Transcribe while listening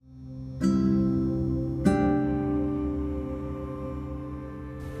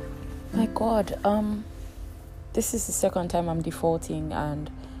God, this is the second time I'm defaulting and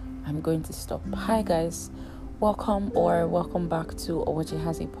I'm going to stop. Hi guys, welcome back to Owaji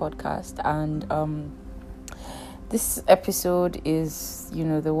Has a Podcast, and this episode is,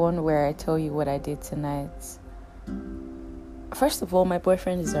 the one where I tell you what I did tonight. First of all, my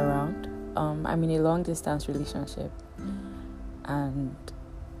boyfriend is around. I'm in a long distance relationship, and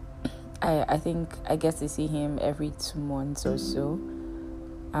I think I get to see him every 2 months or so.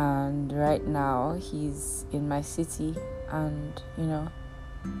 And right now he's in my city, and he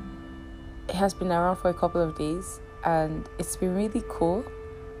has been around for a couple of days, and it's been really cool.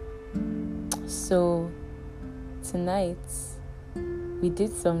 So tonight we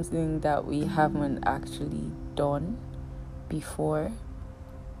did something that we haven't actually done before.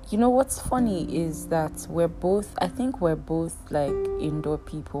 What's funny is that we're both like indoor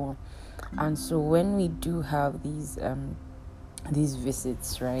people, and so when we do have these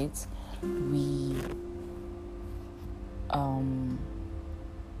visits, right, we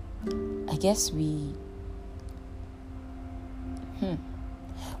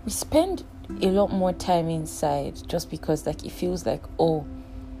we spend a lot more time inside, just because like it feels like,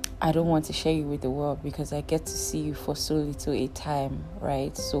 I don't want to share you with the world because I get to see you for so little a time,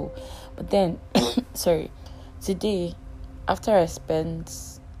 right? So but then today, after I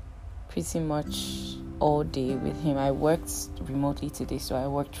spent pretty much all day with him, I worked remotely today, so I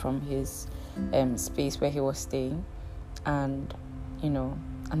worked from his space where he was staying, and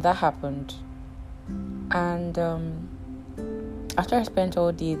and that happened. And after I spent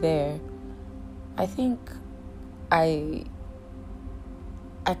all day there, I think I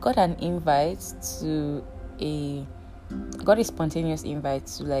got a spontaneous invite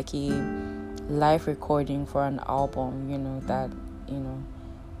to like a live recording for an album, that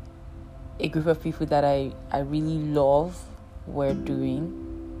a group of people that I really love were doing.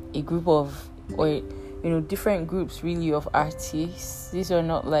 A group of, different groups really of artists. These are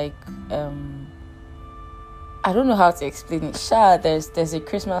not like, I don't know how to explain it. There's a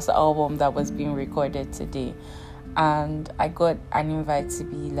Christmas album that was being recorded today, and I got an invite to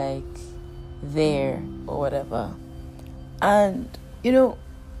be like there or whatever. And it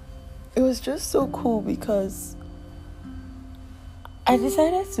was just so cool because I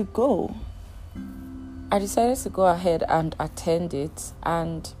decided to go ahead and attend it,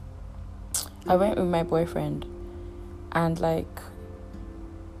 and I went with my boyfriend, and like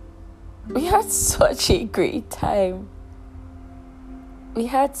we had such a great time.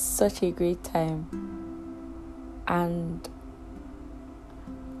 And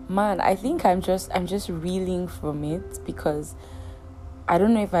man, I think I'm just reeling from it, because I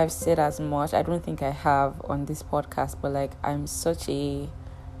don't know if I've said as much. I don't think I have on this podcast, but like I'm such a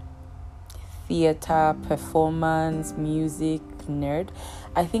theater, performance, music nerd.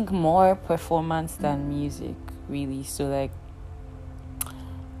 I think more performance than music, really. So like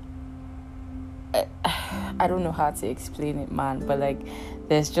I don't know how to explain it, man, but like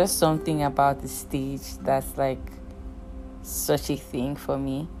there's just something about the stage that's like such a thing for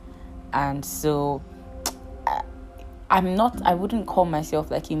me. And so I wouldn't call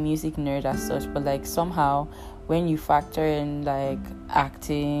myself like a music nerd as such, but like somehow when you factor in like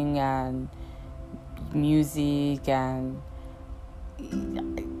acting and music and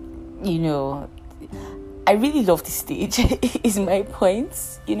I really love the stage is my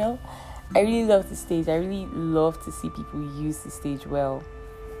point. I really love the stage. I really love to see people use the stage well.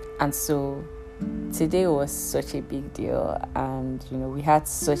 And so today was such a big deal, and we had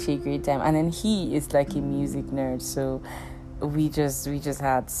such a great time. And then he is like a music nerd, so we just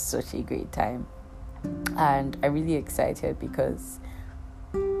had such a great time. And I'm really excited because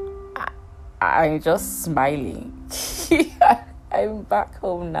I'm just smiling. I'm back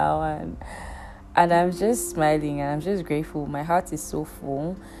home now, and I'm just smiling, and I'm just grateful. My heart is so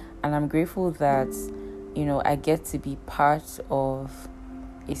full, and I'm grateful that I get to be part of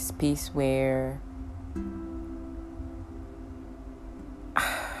a space where I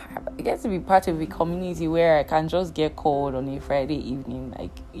get to be part of a community where I can just get called on a Friday evening,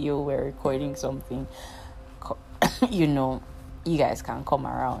 like, we're recording something, you guys can come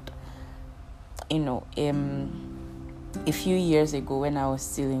around. A few years ago, when I was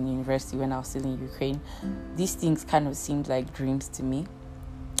still in university, when I was still in Ukraine, these things kind of seemed like dreams to me.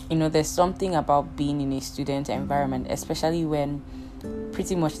 There's something about being in a student environment, especially when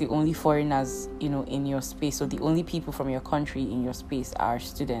pretty much the only foreigners, in your space, or the only people from your country in your space are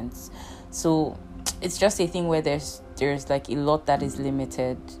students. So it's just a thing where there's like a lot that is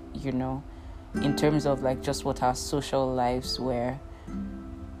limited, in terms of like just what our social lives were,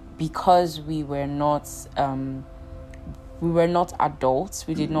 because we were not we were not adults.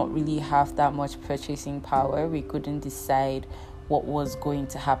 We did not really have that much purchasing power. We couldn't decide what was going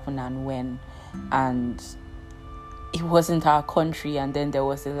to happen and when. And it wasn't our country, and then there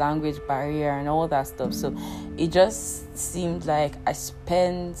was a language barrier and all that stuff. So it just seemed like I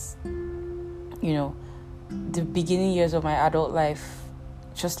spent, the beginning years of my adult life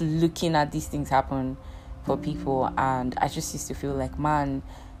just looking at these things happen for people, and I just used to feel like, man,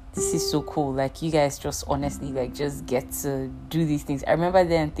 this is so cool. Like, you guys just honestly, like, just get to do these things. I remember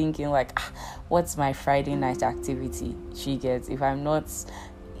then thinking, like, what's my Friday night activity? She gets, if I'm not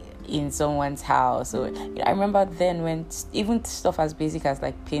in someone's house. Or I remember then when even stuff as basic as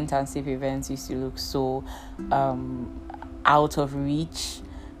like paint and sip events used to look so out of reach.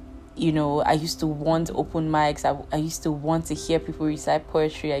 I used to want open mics. I used to want to hear people recite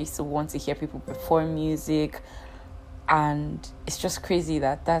poetry. I used to want to hear people perform music. And it's just crazy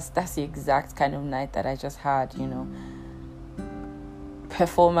that that's the exact kind of night that I just had,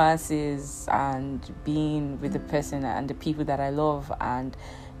 performances and being with the person and the people that I love, and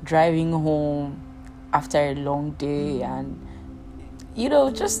driving home after a long day, and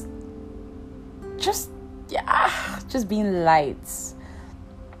just being light.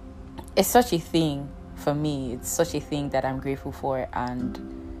 It's such a thing for me. It's such a thing that I'm grateful for. And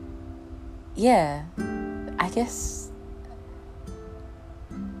yeah, I guess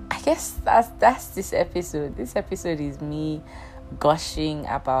that's this episode. This episode is me gushing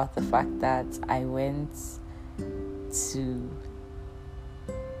about the fact that I went to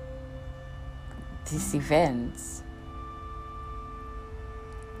this event.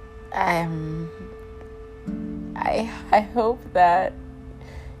 I hope that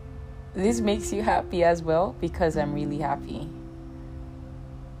this makes you happy as well, because I'm really happy.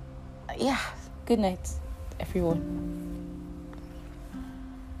 Yeah, good night, everyone.